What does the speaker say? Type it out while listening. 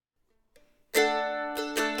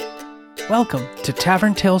Welcome to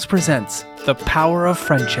Tavern Tales Presents The Power of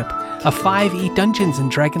Friendship, a 5e Dungeons &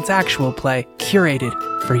 Dragons actual play curated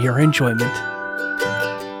for your enjoyment.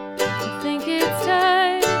 I think it's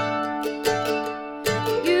time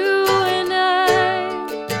you and I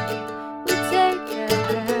would take that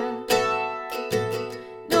path.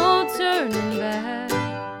 No turning back.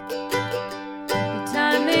 The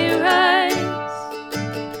time may rise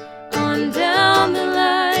on down the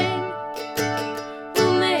line.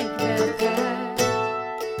 We'll make that path.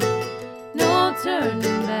 No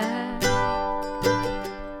turning back.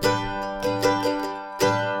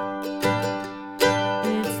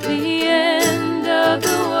 It's the end of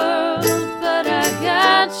the world, but I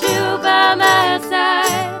got you by my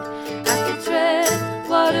side. I could tread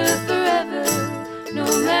water forever, no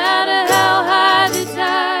matter how high the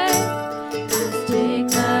tide. Just take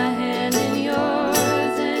my hand in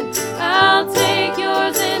yours, and I'll take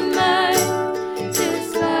yours in mine.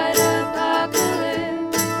 Despite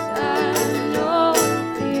apocalypse, I know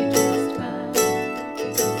it'll be just fine.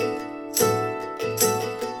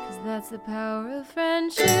 'Cause that's the power of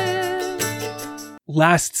friendship.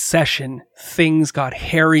 Last session, things got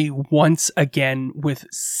hairy once again with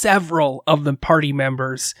several of the party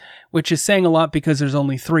members, which is saying a lot because there's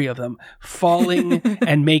only 3 of them, falling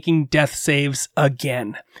and making death saves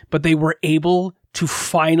again. But they were able to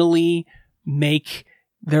finally make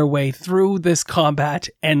their way through this combat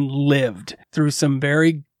and lived through some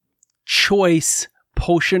very choice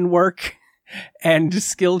potion work and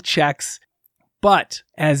skill checks. But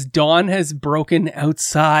as dawn has broken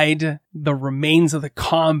outside, the remains of the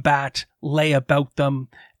combat lay about them.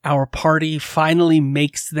 Our party finally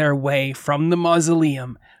makes their way from the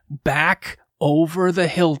mausoleum back over the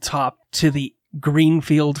hilltop to the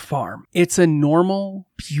Greenfield farm. It's a normal,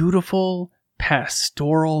 beautiful,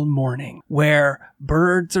 pastoral morning where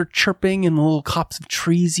birds are chirping in the little copse of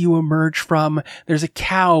trees you emerge from. There's a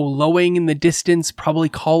cow lowing in the distance, probably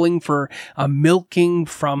calling for a milking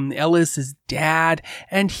from Ellis's dad,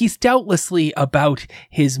 and he's doubtlessly about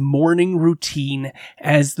his morning routine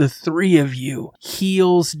as the 3 of you,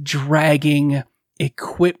 heels dragging,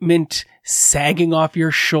 equipment sagging off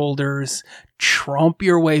your shoulders, tromp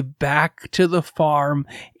your way back to the farm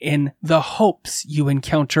in the hopes you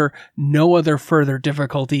encounter no other further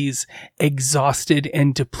difficulties, exhausted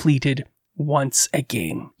and depleted once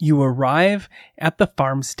again. You arrive at the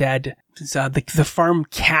farmstead. The farm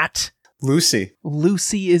cat, Lucy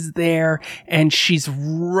is there, and she's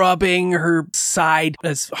rubbing her side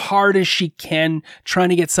as hard as she can, trying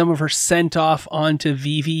to get some of her scent off onto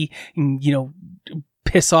Vivi, and,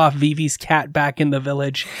 piss off Vivi's cat back in the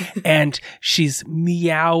village. And she's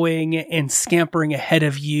meowing and scampering ahead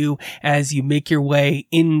of you as you make your way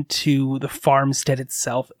into the farmstead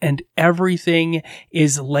itself. And everything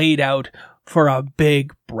is laid out for a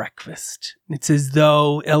big breakfast. It's as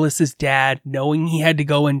though Ellis's dad, knowing he had to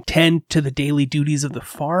go and tend to the daily duties of the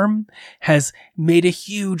farm, has made a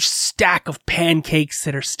huge stack of pancakes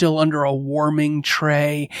that are still under a warming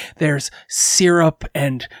tray. There's syrup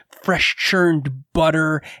and fresh churned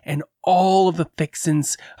butter and all of the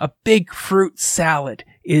fixins. A big fruit salad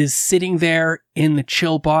is sitting there in the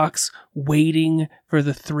chill box waiting for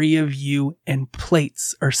the 3 of you, and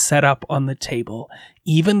plates are set up on the table,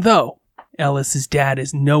 even though Ellis's dad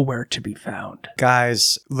is nowhere to be found.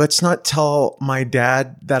 Guys, let's not tell my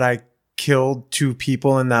dad that I killed 2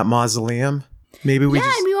 people in that mausoleum. Maybe we and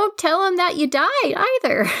we won't tell him that you died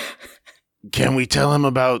either. Can we tell him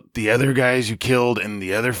about the other guys you killed in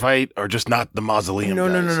the other fight, or just not the mausoleum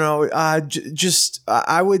guys? No.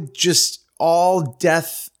 I would just all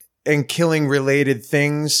death and killing related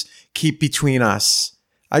things keep between us.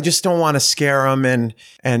 I just don't want to scare him, and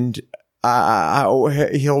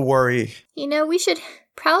he'll worry. We should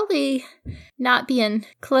probably not be in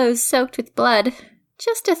clothes soaked with blood.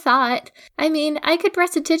 Just a thought. I mean, I could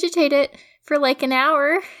prestidigitate it for like an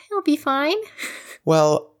hour. It'll be fine.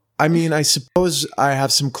 Well, I mean, I suppose I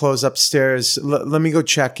have some clothes upstairs. Let me go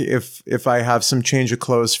check if I have some change of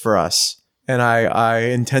clothes for us. And I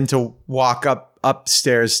intend to walk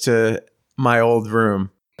upstairs to my old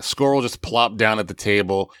room. Score will just plop down at the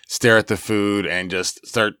table, stare at the food, and just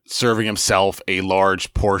start serving himself a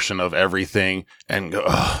large portion of everything. And go,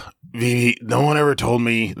 Vivi, no one ever told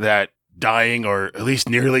me that dying, or at least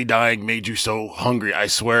nearly dying, made you so hungry. I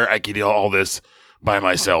swear I could eat all this by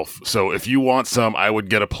myself. So if you want some, I would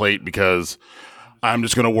get a plate, because I'm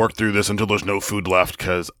just going to work through this until there's no food left,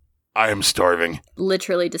 because I am starving.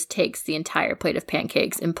 Literally just takes the entire plate of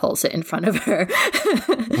pancakes and pulls it in front of her.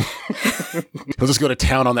 Let's just go to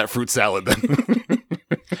town on that fruit salad then.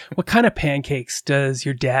 What kind of pancakes does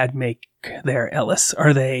your dad make there, Ellis?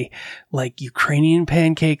 Are they like Ukrainian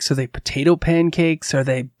pancakes? Are they potato pancakes? Are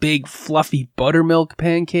they big fluffy buttermilk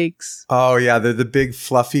pancakes? Oh yeah, they're the big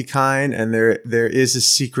fluffy kind, and there is a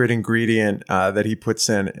secret ingredient that he puts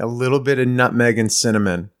in, a little bit of nutmeg and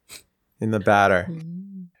cinnamon in the batter.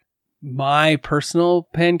 My personal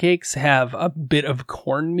pancakes have a bit of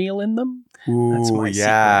cornmeal in them. That's Ooh, my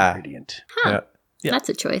yeah. secret ingredient. Huh. Yeah. That's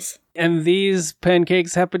a choice. And these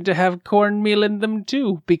pancakes happen to have cornmeal in them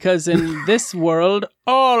too, because in this world,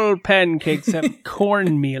 all pancakes have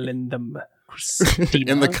cornmeal in them.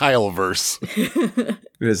 Christina. In the Kyle-verse. It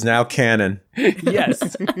is now canon.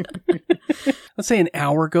 Yes. Let's say an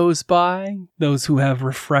hour goes by. Those who have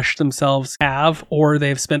refreshed themselves have, or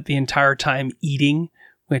they've spent the entire time eating,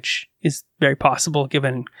 which is very possible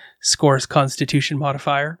given Score's constitution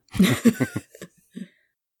modifier.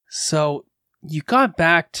 So you got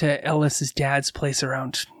back to Ellis's dad's place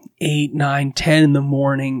around 8, 9, 10 in the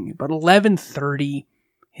morning. About 11:30,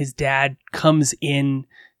 his dad comes in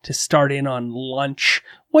to start in on lunch.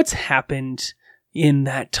 What's happened in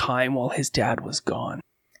that time while his dad was gone?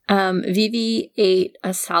 Vivi ate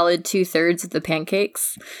a solid 2/3 of the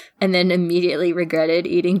pancakes and then immediately regretted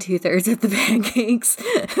eating 2/3 of the pancakes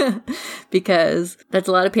because that's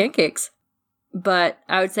a lot of pancakes. But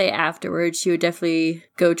I would say afterwards, she would definitely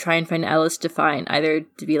go try and find Ellis to find, either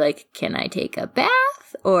to be like, can I take a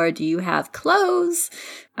bath? Or do you have clothes?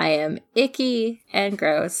 I am icky and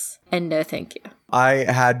gross and no thank you. I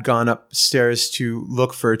had gone upstairs to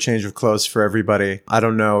look for a change of clothes for everybody. I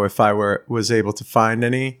don't know if I was able to find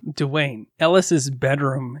any. Dwayne, Ellis's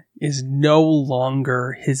bedroom is no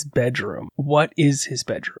longer his bedroom. What is his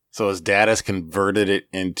bedroom? So his dad has converted it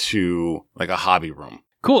into like a hobby room.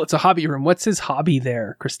 Cool, it's a hobby room. What's his hobby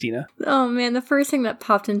there, Christina? Oh man, the first thing that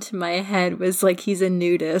popped into my head was like he's a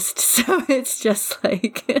nudist. So it's just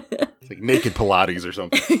like... It's like naked Pilates or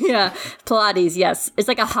something. Yeah, Pilates, yes. It's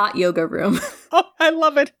like a hot yoga room. Oh, I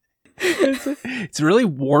love it. It's really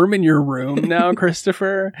warm in your room now,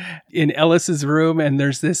 Christopher. In Ellis's room, and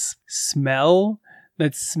there's this smell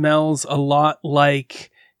that smells a lot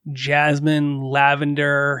like jasmine,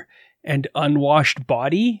 lavender, and unwashed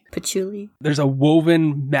body. Patchouli. There's a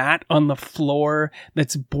woven mat on the floor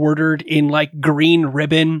that's bordered in like green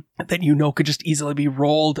ribbon that you know could just easily be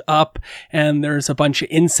rolled up. And there's a bunch of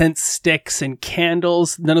incense sticks and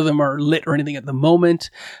candles. None of them are lit or anything at the moment.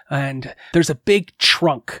 And there's a big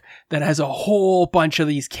trunk that has a whole bunch of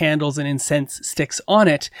these candles and incense sticks on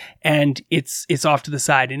it. And it's off to the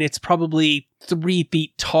side, and it's probably 3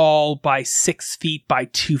 feet tall by 6 feet by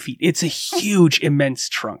 2 feet. It's a huge, immense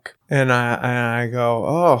trunk. And I go,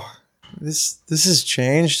 oh, this has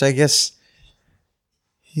changed. I guess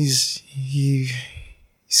he's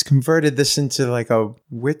converted this into like a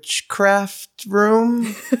witchcraft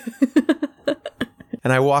room.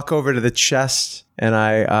 And I walk over to the chest and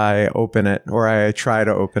I open it, or I try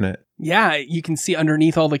to open it. Yeah, you can see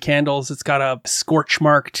underneath all the candles, it's got a scorch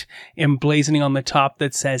marked emblazoning on the top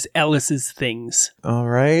that says Ellis's Things. All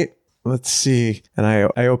right, let's see. And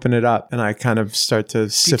I open it up and I kind of start to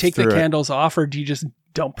sift Do you take through the it. candles off, or do you just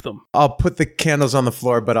dump them? I'll put the candles on the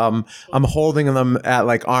floor, but I'm holding them at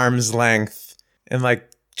like arm's length and like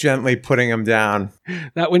gently putting them down.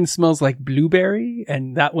 That one smells like blueberry,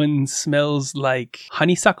 and that one smells like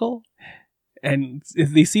honeysuckle. And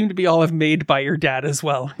they seem to be all made by your dad as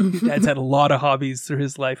well. Your dad's had a lot of hobbies through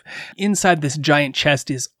his life. Inside this giant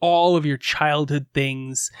chest is all of your childhood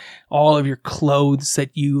things, all of your clothes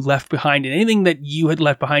that you left behind, and anything that you had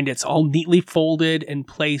left behind. It's all neatly folded and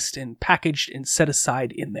placed and packaged and set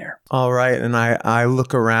aside in there. All right, and I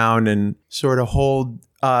look around and sort of hold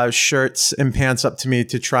shirts and pants up to me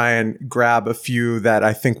to try and grab a few that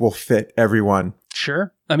I think will fit everyone.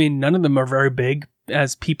 Sure. I mean, none of them are very big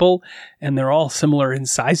as people, and they're all similar in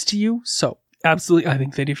size to you. So absolutely, I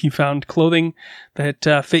think that if you found clothing that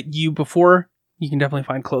fit you before, you can definitely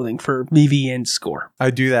find clothing for Vivi and Score.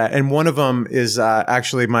 I do that. And one of them is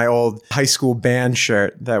actually my old high school band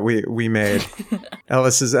shirt that we made.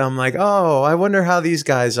 Ellis is, I'm like, oh, I wonder how these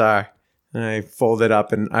guys are. And I fold it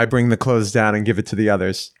up and I bring the clothes down and give it to the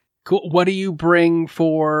others. Cool. What do you bring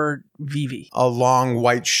for Vivi? A long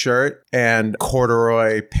white shirt and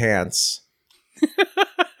corduroy pants.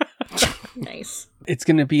 Nice. It's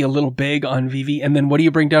going to be a little big on Vivi. And then what do you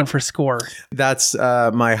bring down for Score? That's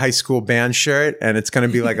my high school band shirt, and it's going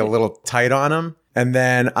to be like a little tight on him. And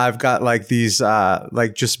then I've got like these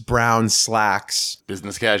like just brown slacks.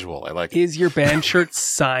 Business casual. I like it. Is your band shirt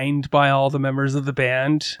signed by all the members of the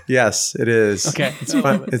band? Yes, it is. Okay. It's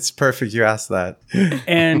fun. It's perfect you asked that.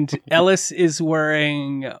 And Ellis is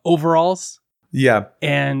wearing overalls? Yeah.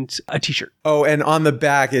 and a t-shirt. Oh, and on the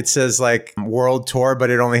back it says like world tour, but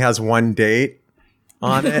it only has one date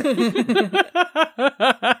on it.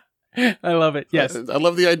 I love it. Yes. I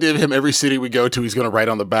love the idea of him. Every city we go to, he's going to write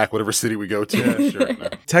on the back whatever city we go to. Yeah, sure. No.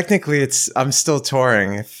 Technically, I'm still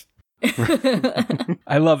touring.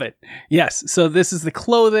 I love it. Yes. So this is the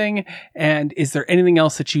clothing. And is there anything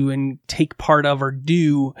else that you take part of or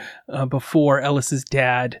do before Ellis's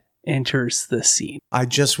dad enters the scene? I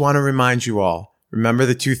just want to remind you all, remember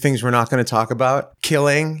the two things we're not going to talk about?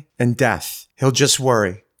 Killing and death. He'll just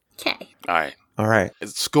worry. Okay. All right. All right.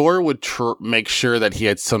 Score would make sure that he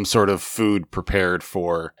had some sort of food prepared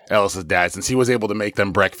for Ellis's dad. Since he was able to make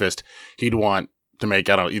them breakfast, he'd want to make,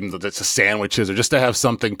 I don't know, even if it's sandwiches or just to have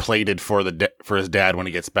something plated for for his dad when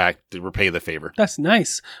he gets back to repay the favor. That's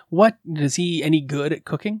nice. What, is he any good at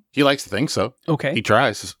cooking? He likes to think so. Okay. He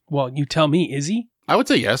tries. Well, you tell me, is he? I would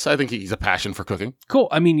say yes. I think he's a passion for cooking. Cool.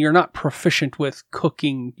 I mean, you're not proficient with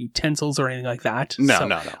cooking utensils or anything like that.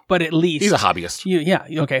 No. But at least He's a hobbyist. Yeah.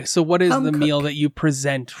 Okay. So what is Home the cook. meal that you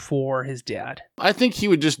present for his dad? I think he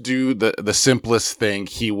would just do the simplest thing.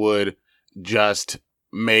 He would just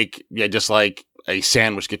make, just like a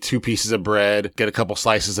sandwich, get 2 pieces of bread, get a couple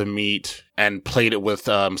slices of meat, and plate it with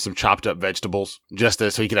some chopped up vegetables, just so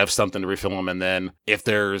he could have something to refill them. And then if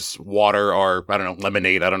there's water or, I don't know,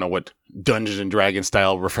 lemonade, I don't know what Dungeons and Dragons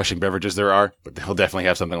style refreshing beverages there are, but he'll definitely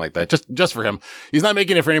have something like that, just for him. He's not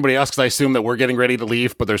making it for anybody else, because I assume that we're getting ready to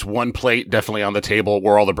leave, but there's one plate definitely on the table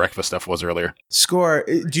where all the breakfast stuff was earlier. Score,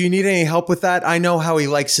 do you need any help with that? I know how he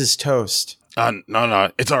likes his toast.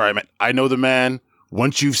 No, it's all right, man. I know the man.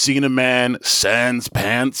 Once you've seen a man sans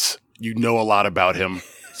pants, you know a lot about him.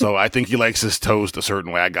 So I think he likes his toast a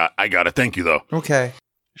certain way. I got it. Thank you, though. Okay.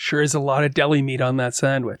 Sure is a lot of deli meat on that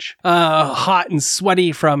sandwich. Hot and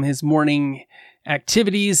sweaty from his morning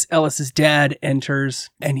activities, Ellis's dad enters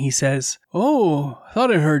and he says, "Oh, I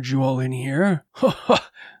thought I heard you all in here."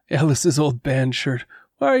 Ellis's old band shirt.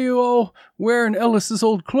 Why are you all wearing Ellis's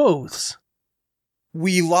old clothes?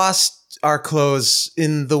 We lost our clothes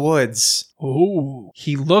in the woods. Oh,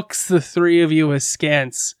 he looks the three of you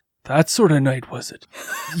askance. That sort of night, was it?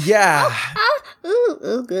 Yeah.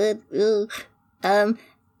 Ooh, good. Ooh.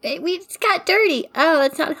 We just got dirty. Oh,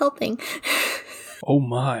 it's not helping. Oh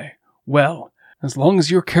my. Well, as long as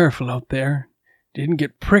you're careful out there, didn't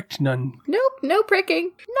get pricked none. Nope, no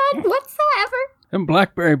pricking. None whatsoever. Them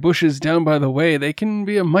blackberry bushes down by the way, they can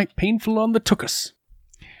be a mite painful on the tuchus.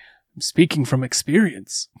 I'm speaking from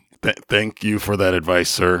experience. Thank you for that advice,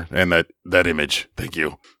 sir, and that image. Thank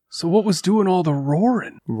you. So what was doing all the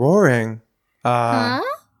roaring? Roaring. Huh?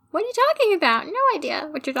 What are you talking about? No idea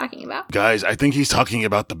what you're talking about. Guys, I think he's talking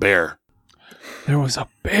about the bear. There was a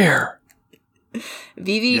bear.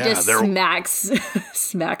 Vivi Yeah, just there-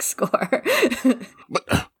 smacks Score.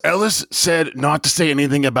 But Ellis said not to say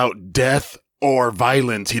anything about death or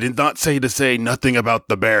violence. He did not say to say nothing about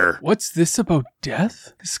the bear. What's this about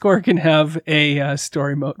death? Score can have a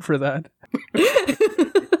story mode for that.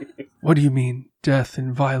 What do you mean, death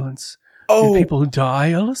and violence? Oh, Do people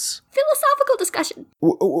die, Ellis? Philosophical discussion.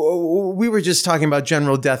 we were just talking about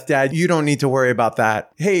general death, Dad. You don't need to worry about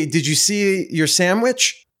that. Hey, did you see your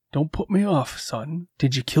sandwich? Don't put me off, son.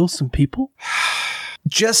 Did you kill some people?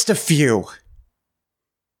 Just a few.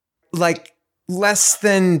 Like less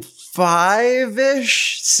than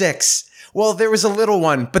 5-ish? 6. Well, there was a little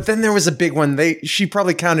one, but then there was a big one. She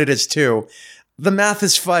probably counted as 2. The math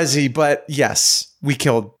is fuzzy, but yes, we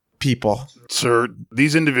killed people. Sir,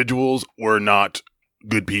 these individuals were not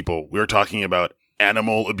good people. We're talking about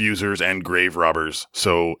animal abusers and grave robbers,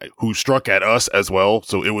 so who struck at us as well.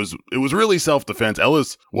 So it was really self-defense.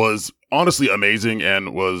 Ellis was honestly amazing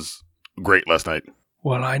and was great last night.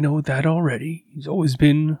 Well, I know that already. He's always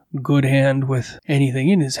been good hand with anything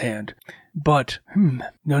in his hand. But,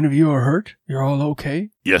 none of you are hurt? You're all okay?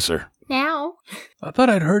 Yes, sir. Now. I thought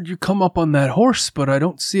I'd heard you come up on that horse, but I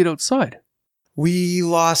don't see it outside. We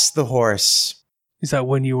lost the horse. Is that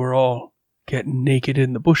when you were all getting naked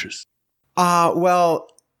in the bushes? Well,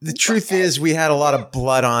 the truth is we had a lot of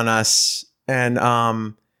blood on us and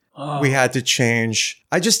we had to change.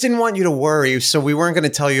 I just didn't want you to worry, so we weren't going to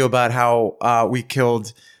tell you about how we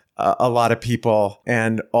killed a lot of people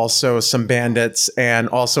and also some bandits and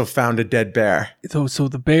also found a dead bear. So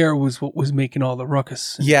the bear was what was making all the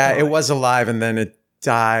ruckus. Yeah, it was alive and then it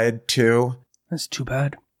died too. That's too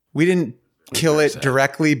bad. We didn't kill very it sad.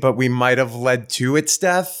 directly, but we might have led to its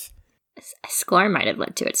death. Score might have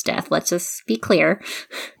led to its death. Let's just be clear.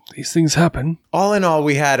 these things happen. All in all,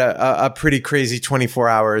 we had a pretty crazy 24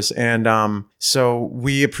 hours, and so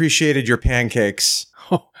we appreciated your pancakes.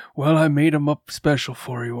 Oh, well, I made 'em up special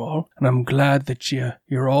for you all, and I'm glad that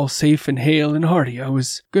you're all safe and hale and hearty. I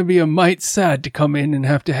was going to be a mite sad to come in and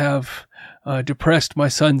have depressed my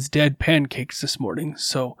son's dead pancakes this morning,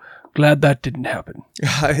 so glad that didn't happen.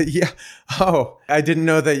 Yeah. Oh, I didn't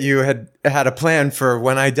know that you had a plan for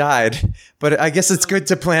when I died, but I guess it's good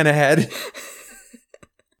to plan ahead.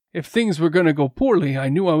 If things were going to go poorly, I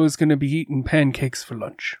knew I was going to be eating pancakes for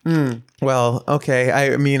lunch. Well, okay.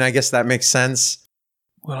 I mean, I guess that makes sense.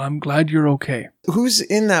 Well, I'm glad you're okay. Who's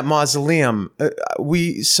in that mausoleum?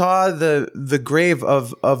 We saw the grave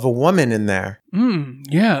of a woman in there.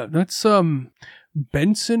 Yeah, that's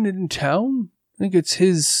Benson in town. I think it's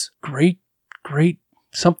his great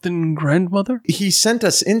something grandmother. He sent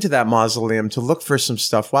us into that mausoleum to look for some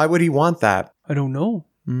stuff. Why would he want that? I don't know.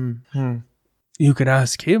 Mm-hmm. You could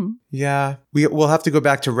ask him. Yeah, we'll have to go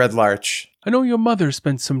back to Red Larch. I know your mother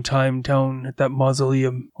spent some time down at that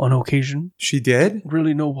mausoleum on occasion. She did?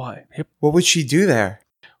 Really know why. Yep. What would she do there?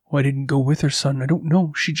 Oh, I didn't go with her, son. I don't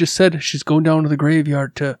know. She just said she's going down to the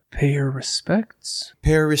graveyard to pay her respects.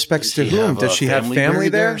 Pay her respects to whom? Does she have family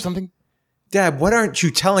there or something? Dad, what aren't you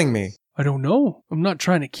telling me? I don't know. I'm not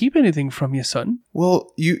trying to keep anything from you, son.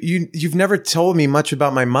 Well, you've never told me much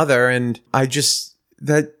about my mother, and I just...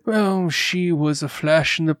 Well, she was a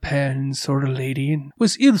flash-in-the-pan sort of lady and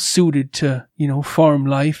was ill-suited to, farm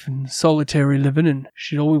life and solitary living, and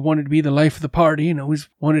she'd always wanted to be the life of the party and always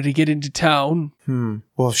wanted to get into town.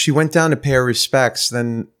 Well, if she went down to pay her respects,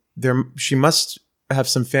 then she must have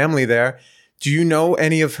some family there. Do you know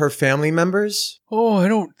any of her family members? Oh, I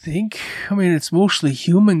don't think. I mean, it's mostly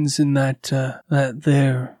humans in that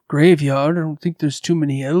their graveyard. I don't think there's too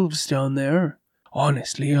many elves down there.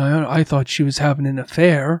 Honestly, I thought she was having an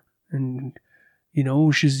affair, and,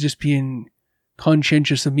 she's just being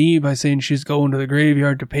conscientious of me by saying she's going to the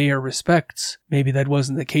graveyard to pay her respects. Maybe that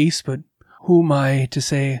wasn't the case, but who am I to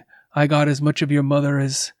say I got as much of your mother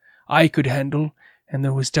as I could handle, and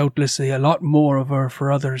there was doubtlessly a lot more of her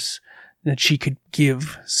for others that she could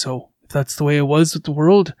give. So if that's the way it was with the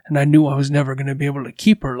world, and I knew I was never going to be able to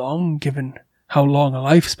keep her long, given how long a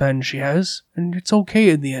lifespan she has, and it's okay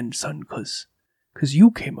in the end, son, because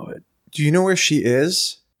you came of it. Do you know where she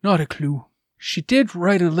is? Not a clue. She did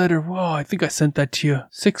write a letter. Oh, I think I sent that to you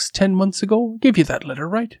 6-10 months ago. I gave you that letter,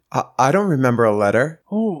 right? I don't remember a letter.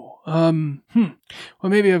 Oh, well,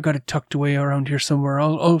 maybe I've got it tucked away around here somewhere.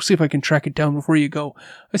 I'll see if I can track it down before you go.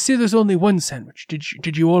 I see there's only one sandwich.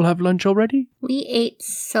 Did you all have lunch already? We ate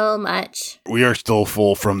so much. We are still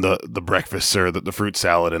full from the breakfast, sir. The fruit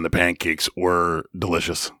salad and the pancakes were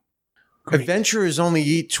delicious. Great. Adventurers only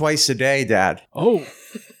eat twice a day, Dad. Oh,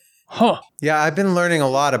 huh. Yeah, I've been learning a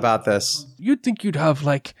lot about this. You'd think you'd have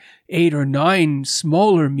like 8 or 9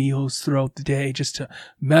 smaller meals throughout the day just to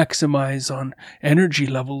maximize on energy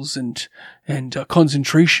levels and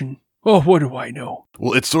concentration. Oh, what do I know?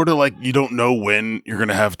 Well, it's sort of like you don't know when you're going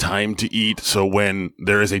to have time to eat. So when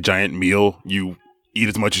there is a giant meal, you eat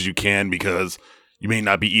as much as you can because you may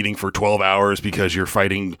not be eating for 12 hours because you're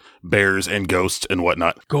fighting bears and ghosts and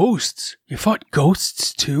whatnot. Ghosts? You fought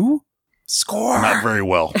ghosts too? Score! Not very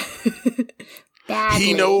well. Badly.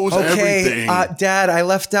 He knows everything. Dad, I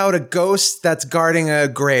left out a ghost that's guarding a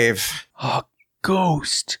grave. A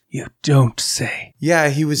ghost? You don't say. Yeah,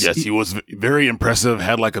 he was... Yes, he was very impressive,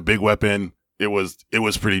 had like a big weapon. It was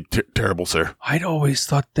pretty terrible, sir. I'd always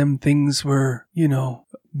thought them things were,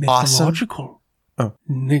 mythological. Awesome. Oh.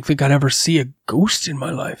 Didn't think I'd ever see a ghost in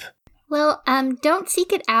my life. Well, don't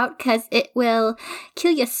seek it out because it will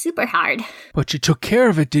kill you super hard. But you took care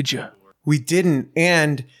of it, did you? We didn't,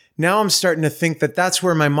 and now I'm starting to think that that's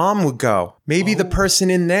where my mom would go. Maybe the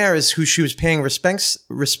person in there is who she was paying respects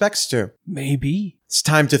to. Maybe. It's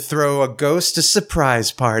time to throw a ghost a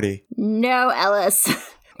surprise party. No, Ellis.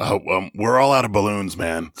 We're all out of balloons,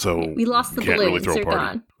 man. So We lost the can't balloons. really throw They're a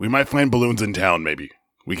party. gone. We might find balloons in town, maybe.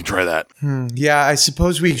 We can try that. Yeah, I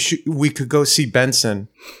suppose we could go see Benson.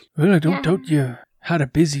 Well, I don't doubt you had a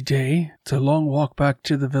busy day. It's a long walk back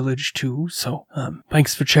to the village, too. So,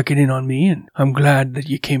 thanks for checking in on me, and I'm glad that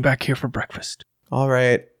you came back here for breakfast. All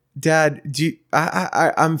right. Dad,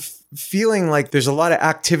 I'm feeling like there's a lot of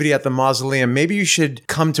activity at the mausoleum. Maybe you should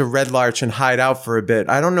come to Red Larch and hide out for a bit.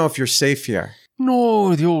 I don't know if you're safe here.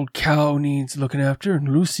 No, the old cow needs looking after, and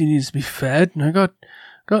Lucy needs to be fed, and I got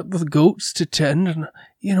the goats to tend, and,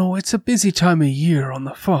 it's a busy time of year on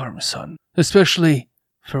the farm, son. Especially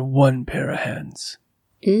for one pair of hands.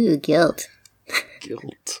 Ooh, guilt.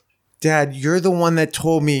 Guilt. Dad, you're the one that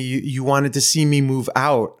told me you wanted to see me move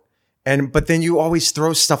out. But then you always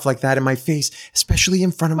throw stuff like that in my face, especially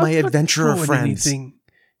in front of my I'm not adventurer throwing friends. Anything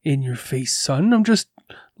in your face, son. I'm just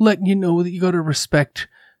letting you know that you got to respect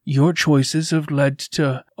your choices have led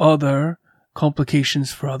to other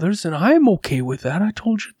complications for others, and I'm okay with that. I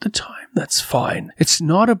told you at the time. That's fine. It's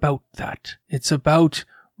not about that. It's about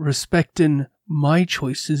respecting my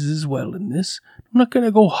choices as well in this. I'm not going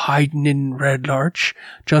to go hiding in Red Larch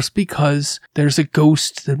just because there's a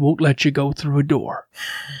ghost that won't let you go through a door.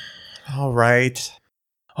 All right.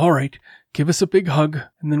 All right, give us a big hug,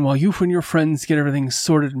 and then while you and your friends get everything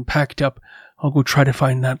sorted and packed up, I'll go try to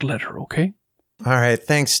find that letter, okay? All right.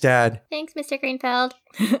 Thanks, Dad. Thanks, Mr. Greenfeld.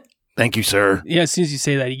 Thank you, sir. Yeah, as soon as you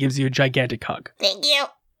say that, he gives you a gigantic hug. Thank you.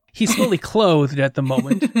 He's fully clothed at the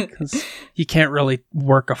moment because you can't really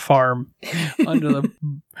work a farm under the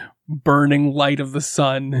burning light of the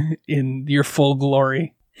sun in your full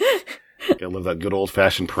glory. Gotta live that good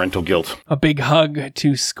old-fashioned parental guilt. A big hug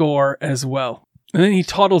to Score as well. And then he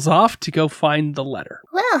toddles off to go find the letter.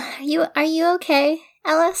 Well, are you okay,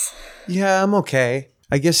 Ellis? Yeah, I'm okay.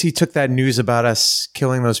 I guess he took that news about us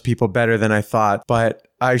killing those people better than I thought, but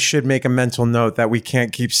I should make a mental note that we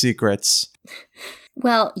can't keep secrets.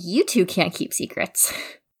 Well, you two can't keep secrets.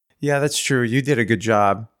 Yeah, that's true. You did a good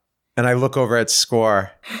job. And I look over at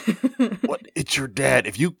Score. What? It's your dad.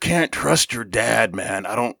 If you can't trust your dad, man,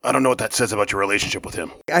 I don't know what that says about your relationship with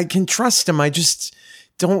him. I can trust him. I just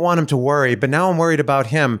don't want him to worry. But now I'm worried about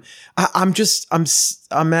him. I'm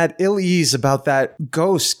at ill ease about that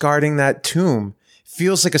ghost guarding that tomb.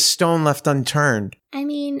 Feels like a stone left unturned. I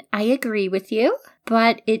mean, I agree with you,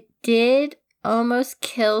 but it did almost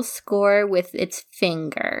kill Score with its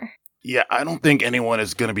finger. Yeah, I don't think anyone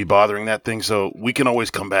is going to be bothering that thing, so we can always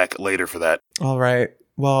come back later for that. All right.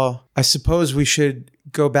 Well, I suppose we should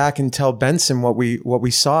go back and tell Benson what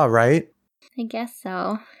we saw, right? I guess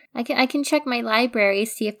so. I can check my library,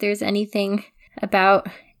 see if there's anything about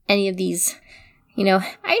any of these,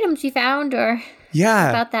 items you found or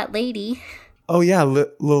about that lady. Oh, yeah,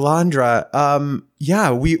 Lilandra.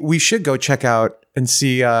 Yeah, we should go check out and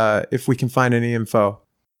see if we can find any info.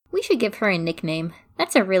 We should give her a nickname.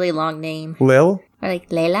 That's a really long name. Lil? Or like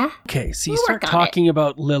Layla? Okay, so you We'll start work on talking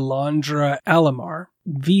about Lilandra Alamar.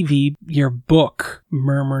 Vivi, your book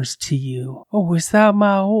murmurs to you. Oh, is that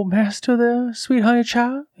my old master there, sweet honey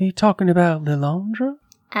child? Are you talking about Lilandra?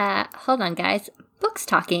 Hold on, guys. Book's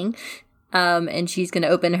talking. And she's gonna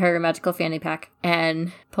open her magical fanny pack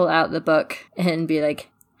and pull out the book and be like,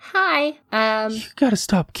 hi. You gotta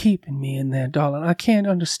stop keeping me in there, darling. I can't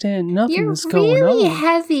understand nothing that's going You're really on.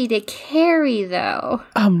 heavy to carry, though.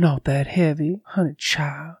 I'm not that heavy, honey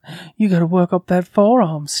child. You gotta work up that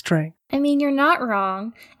forearm strength. I mean, you're not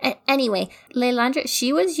wrong. Anyway, Lilandra,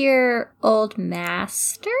 she was your old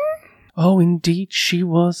master? Oh, indeed, she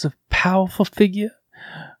was a powerful figure.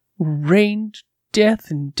 Rained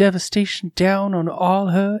death and devastation down on all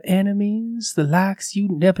her enemies, the likes you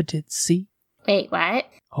never did see. Wait, what?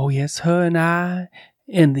 Oh, yes, her and I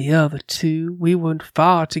and the other two, we went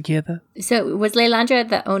far together. So, was Lilandra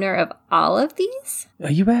the owner of all of these?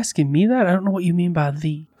 Are you asking me that? I don't know what you mean by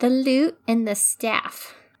the. The lute and the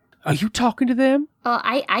staff. Are you talking to them? Oh,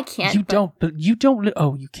 I can't. You don't, but you don't.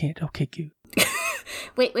 Oh, you can't. Okay, good.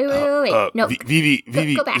 Wait. No.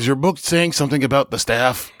 Vivi, go back. is your book saying something about the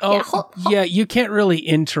staff? Oh, Yeah, hold- yeah, you can't really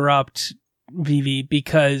interrupt Vivi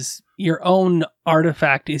because your own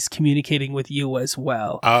artifact is communicating with you as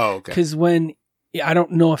well. Oh, okay. Because I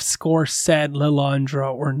don't know if Score said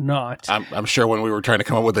Lilandra or not. I'm sure when we were trying to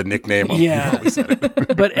come up with a nickname, Yeah. you probably said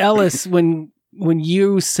it. But Ellis, when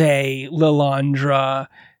you say Lilandra,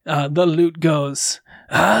 the lute goes,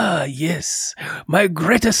 "Ah, yes, my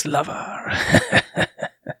greatest lover.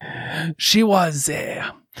 She was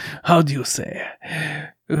how do you say,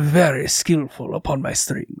 very skillful upon my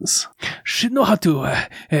strings. She know how to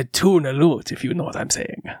tune a lute, if you know what I'm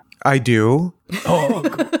saying. I do. Oh,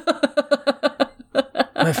 good.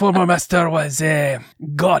 My former master was a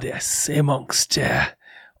goddess amongst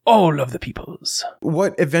all of the peoples.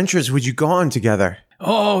 What adventures would you go on together?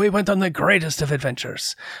 Oh, we went on the greatest of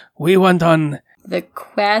adventures. We went on... The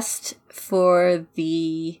quest for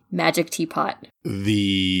the magic teapot.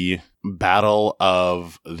 The Battle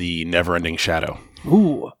of the Never-Ending Shadow.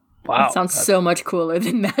 Ooh, wow. That sounds so much cooler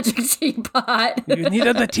than magic teapot. You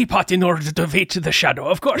needed the teapot in order to defeat the shadow,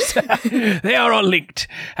 of course. They are all linked.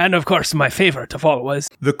 And of course, my favorite of all was...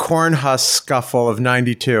 The corn husk scuffle of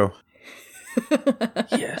 92.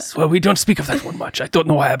 Yes, well, we don't speak of that one much. I don't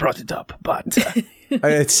know why I brought it up, but...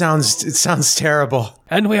 It sounds terrible.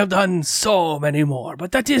 And we have done so many more,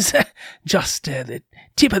 but that is just the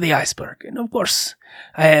tip of the iceberg. And of course,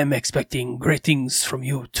 I am expecting great things from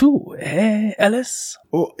you too, Ellis?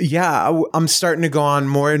 Oh, yeah, I'm starting to go on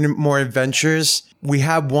more and more adventures. We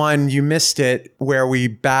had one, you missed it, where we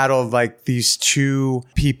battled like these two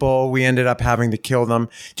people. We ended up having to kill them.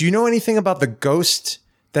 Do you know anything about the ghost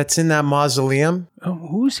that's in that mausoleum?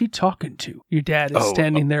 Who's he talking to? Your dad is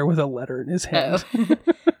standing there with a letter in his hand.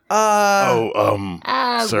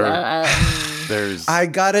 Sir, there's... I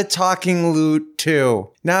got a talking lute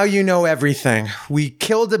too. Now you know everything. We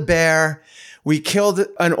killed a bear. We killed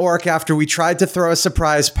an orc after we tried to throw a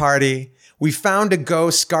surprise party. We found a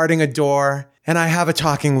ghost guarding a door. And I have a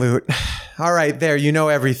talking lute. All right, there, you know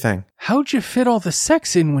everything. How'd you fit all the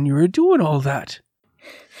sex in when you were doing all that?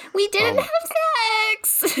 We didn't have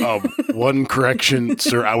sex. One correction,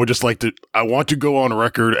 sir. I want to go on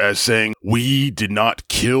record as saying we did not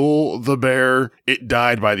kill the bear. It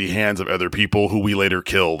died by the hands of other people who we later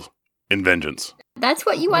killed in vengeance. That's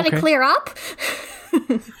what you want to clear up?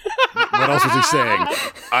 What else was he saying?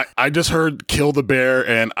 I just heard kill the bear,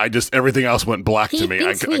 and everything else went black to me.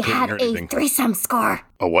 I couldn't hear anything. A threesome score.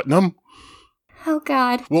 A what num? Oh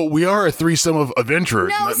God. Well, we are a threesome of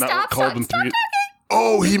adventurers. No, stop talking.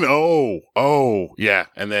 Oh, yeah.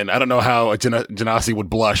 And then I don't know how Genasi would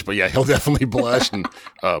blush, but yeah, he'll definitely blush. And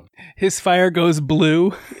his fire goes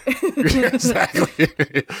blue. Exactly.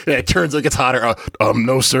 Yeah, it turns like it's hotter.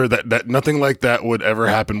 No, sir, that nothing like that would ever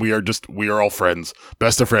happen. We are all friends,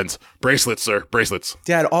 best of friends. Bracelets, sir, bracelets.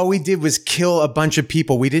 Dad, all we did was kill a bunch of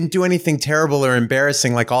people. We didn't do anything terrible or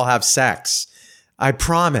embarrassing like all have sex. I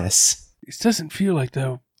promise. This doesn't feel like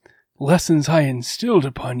the lessons I instilled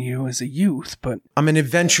upon you as a youth, but... I'm an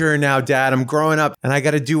adventurer now, Dad. I'm growing up, and I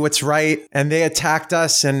got to do what's right. And they attacked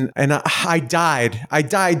us, and I died. I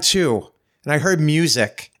died, too. And I heard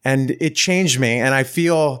music, and it changed me, and I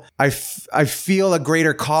feel a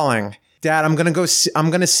greater calling. Dad, I'm going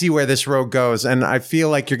to see where this road goes, and I feel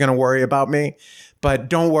like you're going to worry about me, but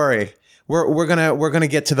don't worry. We're gonna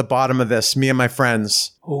get to the bottom of this, me and my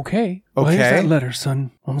friends. Okay. Where's that letter,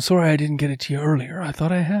 son? I'm sorry I didn't get it to you earlier. I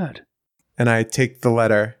thought I had. And I take the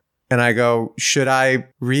letter and I go, should I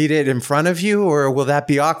read it in front of you or will that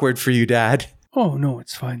be awkward for you, Dad? Oh, no,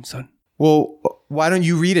 it's fine, son. Well, why don't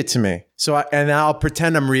you read it to me? And I'll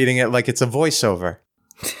pretend I'm reading it like it's a voiceover.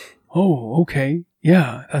 Oh, okay.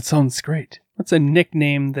 Yeah, that sounds great. What's a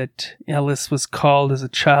nickname that Ellis was called as a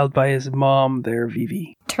child by his mom there,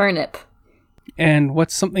 Vivi? Turnip. And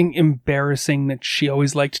what's something embarrassing that she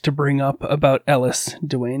always liked to bring up about Ellis,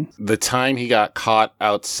 Dwayne? The time he got caught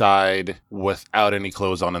outside without any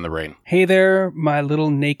clothes on in the rain. Hey there, my little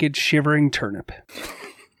naked shivering turnip.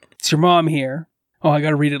 It's your mom here. Oh, I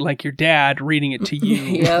gotta read it like your dad reading it to you.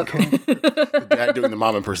 Yep. Okay. The dad doing the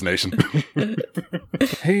mom impersonation.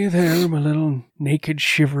 Hey there, my little naked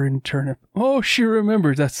shivering turnip. Oh, she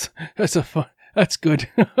remembered. That's good.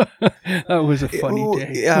 That was a funny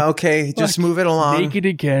day. Yeah, okay. Just move it along. Naked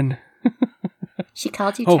again. She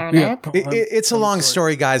called you turnip? Yeah. It's a long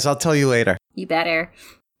story, guys. I'll tell you later. You better.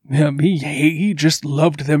 Yeah, he just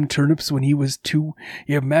loved them turnips when he was 2.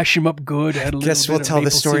 You mash him up good. Add a Guess little we'll bit tell of the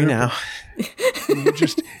maple story syrup,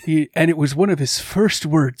 now. And it was one of his first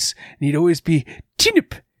words. And he'd always be,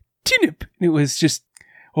 tinip, tinip. And it was just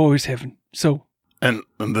always heaven. So... And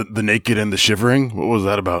the naked and the shivering? What was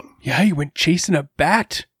that about? Yeah, he went chasing a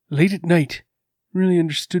bat late at night. Really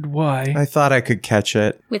understood why. I thought I could catch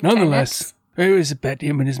it. With Nonetheless, turnips? it was a bet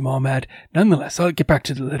him and his mom had. Nonetheless, I'll get back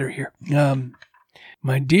to the letter here.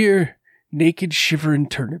 My dear naked shivering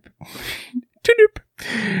turnip. Turnip!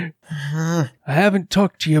 I haven't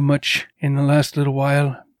talked to you much in the last little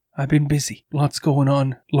while. I've been busy. Lots going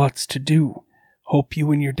on. Lots to do. Hope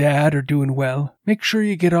you and your dad are doing well. Make sure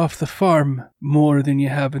you get off the farm more than you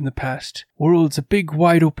have in the past. World's a big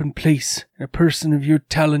wide open place. A person of your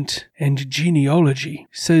talent and genealogy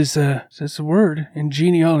says the word in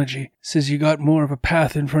genealogy says you got more of a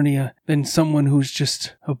path in front of you than someone who's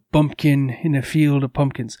just a bumpkin in a field of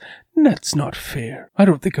pumpkins. That's not fair. I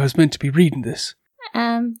don't think I was meant to be reading this.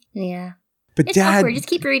 Yeah. But It's Dad, awkward. Just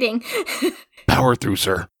keep reading. Power through,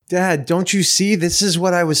 sir. Dad, don't you see? This is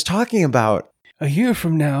what I was talking about. A year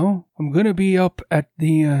from now, I'm going to be up at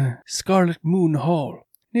the Scarlet Moon Hall.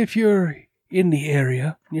 If you're in the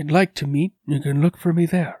area and you'd like to meet, you can look for me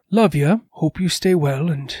there. Love ya. Hope you stay well.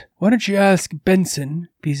 And why don't you ask Benson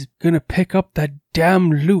if he's going to pick up that damn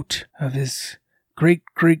loot of his great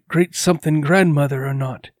something grandmother or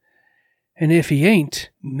not? And if he ain't,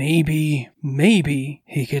 maybe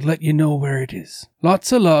he could let you know where it is.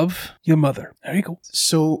 Lots of love, your mother. There you go.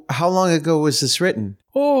 So how long ago was this written?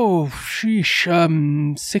 Oh,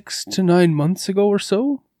 sheesh, 6 to 9 months ago or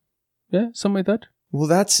so. Yeah, something like that. Well,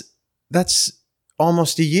 that's that's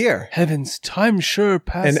almost a year. Heavens, time sure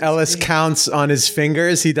passes. And Ellis me. counts on his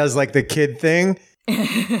fingers. He does like the kid thing.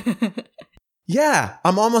 Yeah,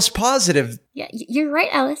 I'm almost positive. Yeah, you're right,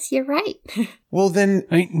 Alice. You're right. Well, then,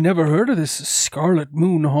 I ain't never heard of this Scarlet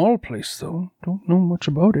Moon Hall place, though. Don't know much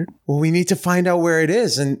about it. well, we need to find out where it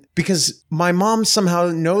is. And because my mom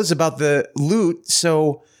somehow knows about the loot,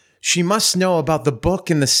 so she must know about the book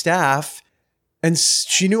and the staff. And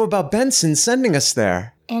she knew about Benson sending us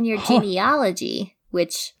there. And your genealogy,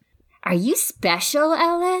 which, are you special,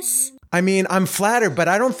 Alice? I mean, I'm flattered, but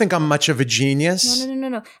I don't think I'm much of a genius.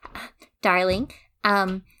 No. Darling,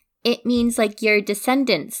 it means like your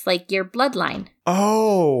descendants, like your bloodline.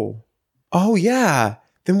 Oh, yeah.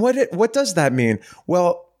 Then what does that mean?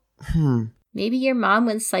 Well, Maybe your mom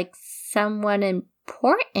was like someone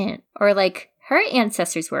important, or like her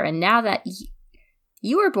ancestors were, and now that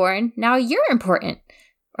you were born, now you're important,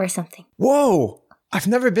 or something. Whoa, I've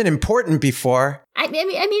never been important before. I mean,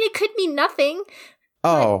 it could mean nothing.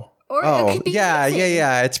 Or it could be yeah.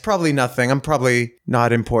 nothing. It's probably nothing. I'm probably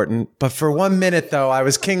not important. But for 1 minute, though, I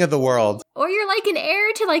was king of the world. Or you're like an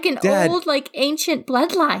heir to like an Dad. old, like ancient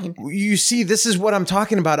bloodline. You see, this is what I'm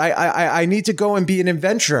talking about. I need to go and be an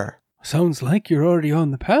adventurer. Sounds like you're already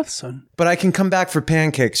on the path, son. But I can come back for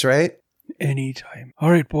pancakes, right? Anytime. All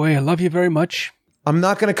right, boy, I love you very much. I'm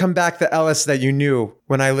not going to come back the Ellis that you knew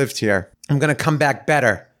when I lived here. I'm going to come back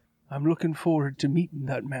better. I'm looking forward to meeting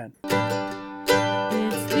that man.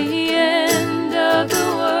 It's the end of the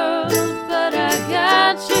world, but I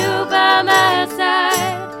got you by my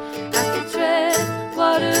side. I could tread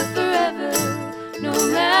water forever, no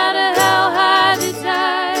matter how high the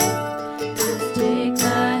tide. Just take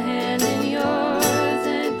my hand in yours,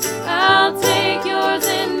 and I'll take yours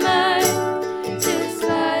in mine.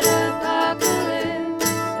 Despite apocalypse,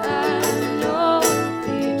 I know it'll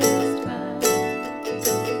be just fine.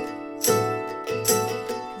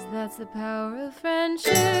 'Cause that's the power of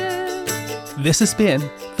friendship. This has been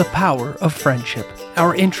The Power of Friendship.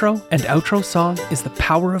 Our intro and outro song is The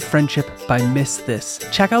Power of Friendship by Miss This.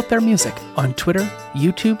 Check out their music on Twitter,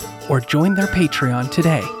 YouTube, or join their Patreon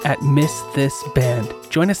today at Miss This Band.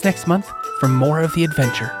 Join us next month for more of the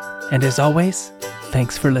adventure. And as always,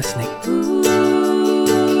 thanks for listening. Ooh.